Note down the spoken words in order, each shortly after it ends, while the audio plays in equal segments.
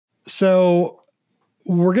So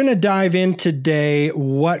we're going to dive in today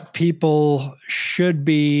what people should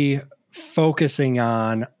be focusing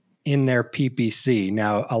on in their PPC.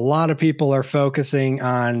 Now, a lot of people are focusing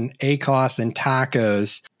on ACOS and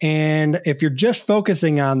TACOS. And if you're just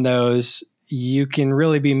focusing on those, you can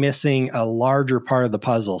really be missing a larger part of the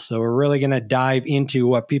puzzle. So we're really going to dive into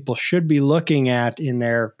what people should be looking at in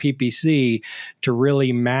their PPC to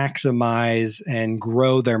really maximize and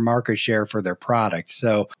grow their market share for their products.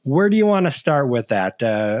 So where do you want to start with that?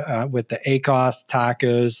 With the ACOS,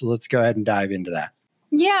 TACOS? Let's go ahead and dive into that.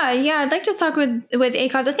 Yeah. I'd like to talk with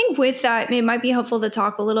ACOS. I think with that, it might be helpful to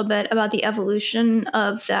talk a little bit about the evolution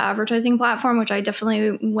of the advertising platform, which I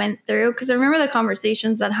definitely went through, because I remember the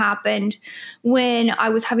conversations that happened when I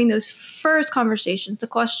was having those first conversations. The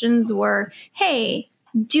questions were, hey,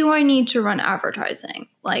 do I need to run advertising?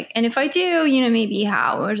 And if I do, maybe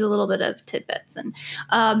how? There's a little bit of tidbits. And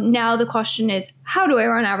now the question is, how do I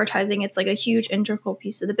run advertising? It's like a huge integral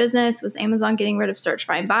piece of the business. Was Amazon getting rid of search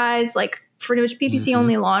find buys? Pretty much PPC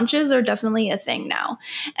only launches are definitely a thing now.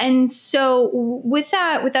 And so with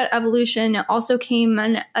that evolution also came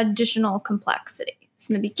an additional complexity.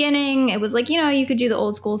 So in the beginning, it was you could do the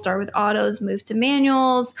old school, start with autos, move to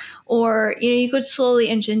manuals, or, you could slowly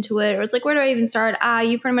inch into it. Or it's where do I even start?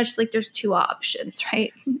 You pretty much there's two options,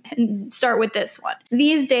 right? And start with this one.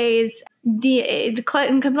 These days, the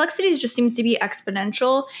complexities just seems to be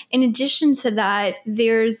exponential. In addition to that,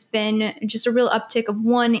 there's been just a real uptick of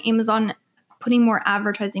Amazon putting more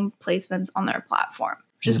advertising placements on their platform,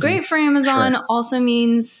 which is great for Amazon. Sure. Also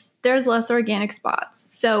means there's less organic spots.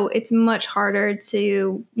 So it's much harder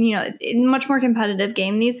to, much more competitive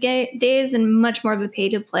game these days and much more of a pay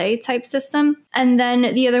to play type system. And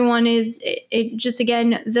then the other one is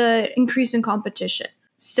the increase in competition.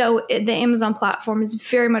 So the Amazon platform is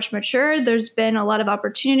very much mature. There's been a lot of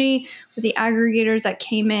opportunity with the aggregators that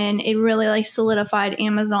came in. It really solidified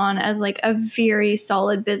Amazon as a very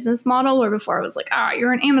solid business model, where before it was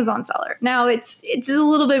you're an Amazon seller. Now it's a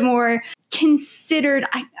little bit more considered.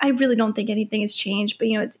 I really don't think anything has changed, but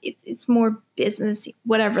it's more business,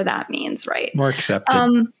 whatever that means, right? More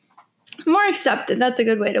accepted. More accepted. That's a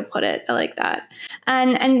good way to put it. I like that.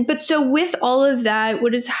 But so with all of that,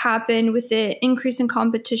 what has happened with the increase in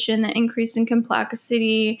competition, the increase in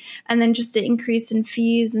complexity, and then just the increase in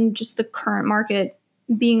fees and just the current market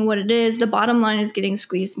being what it is, the bottom line is getting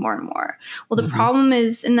squeezed more and more. Well, the problem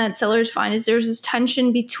is, and that sellers find, is there's this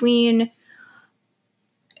tension between,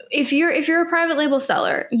 if you're a private label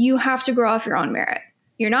seller, you have to grow off your own merit.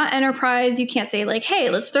 You're not enterprise. You can't say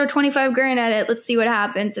hey, let's throw 25 grand at it. Let's see what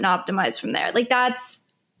happens and optimize from there. If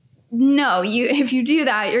you do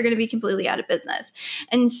that, you're going to be completely out of business.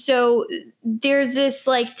 And so there's this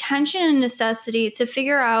tension and necessity to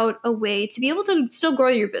figure out a way to be able to still grow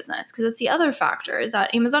your business. Because that's the other factor, is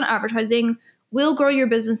that Amazon advertising will grow your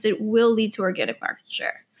business. It will lead to organic market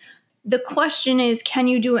share. The question is, can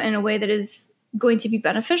you do it in a way that is going to be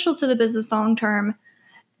beneficial to the business long term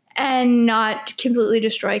and not completely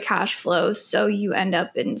destroy cash flow, so you end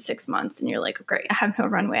up in 6 months and you're great, I have no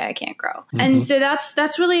runway, I can't grow. And so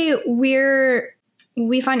that's really where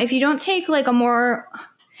we find, if you don't take a more,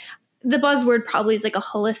 the buzzword probably is a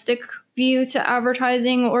holistic view to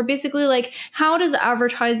advertising, or basically how does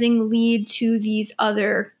advertising lead to these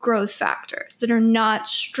other growth factors that are not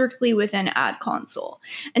strictly within ad console.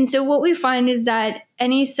 And so what we find is that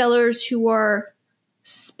any sellers who are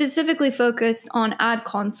specifically focused on ad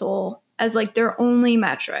console as their only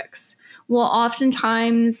metrics will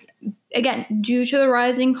oftentimes, again, due to the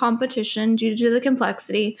rising competition, due to the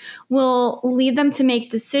complexity, will lead them to make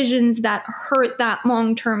decisions that hurt that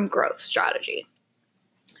long-term growth strategy.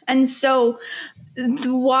 And so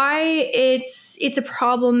why it's a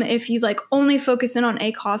problem if you only focus in on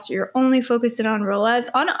ACOS, or you're only focusing on ROAS.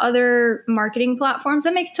 On other marketing platforms,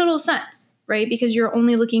 that makes total sense, right? Because you're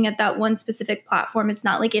only looking at that one specific platform. It's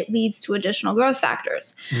not it leads to additional growth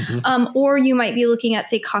factors. Or you might be looking at,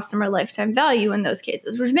 say, customer lifetime value in those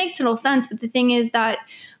cases, which makes total sense. But the thing is that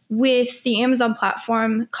with the Amazon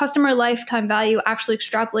platform, customer lifetime value actually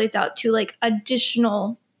extrapolates out to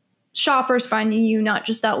additional shoppers finding you, not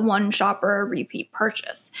just that one shopper repeat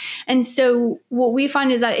purchase. And so what we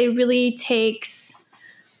find is that it really takes,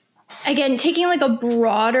 again, taking a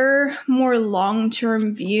broader, more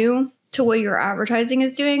long-term view to what your advertising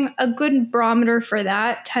is doing. A good barometer for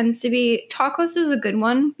that tends to be, TACOS is a good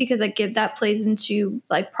one because that plays into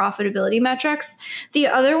profitability metrics. The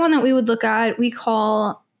other one that we would look at, we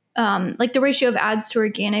call the ratio of ads to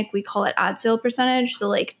organic, we call it ad sale percentage.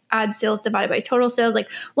 So ad sales divided by total sales,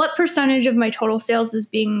 what percentage of my total sales is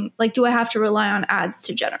being, do I have to rely on ads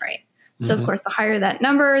to generate? So of course, the higher that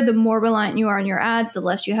number, the more reliant you are on your ads, the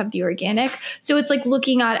less you have the organic. So it's like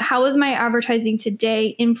looking at how is my advertising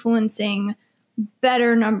today influencing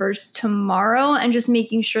better numbers tomorrow, and just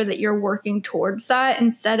making sure that you're working towards that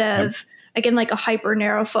instead of, again, like a hyper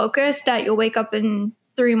narrow focus that you'll wake up in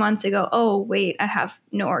 3 months and go, oh, wait, I have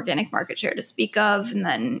no organic market share to speak of. And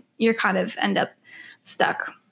then you're kind of end up stuck.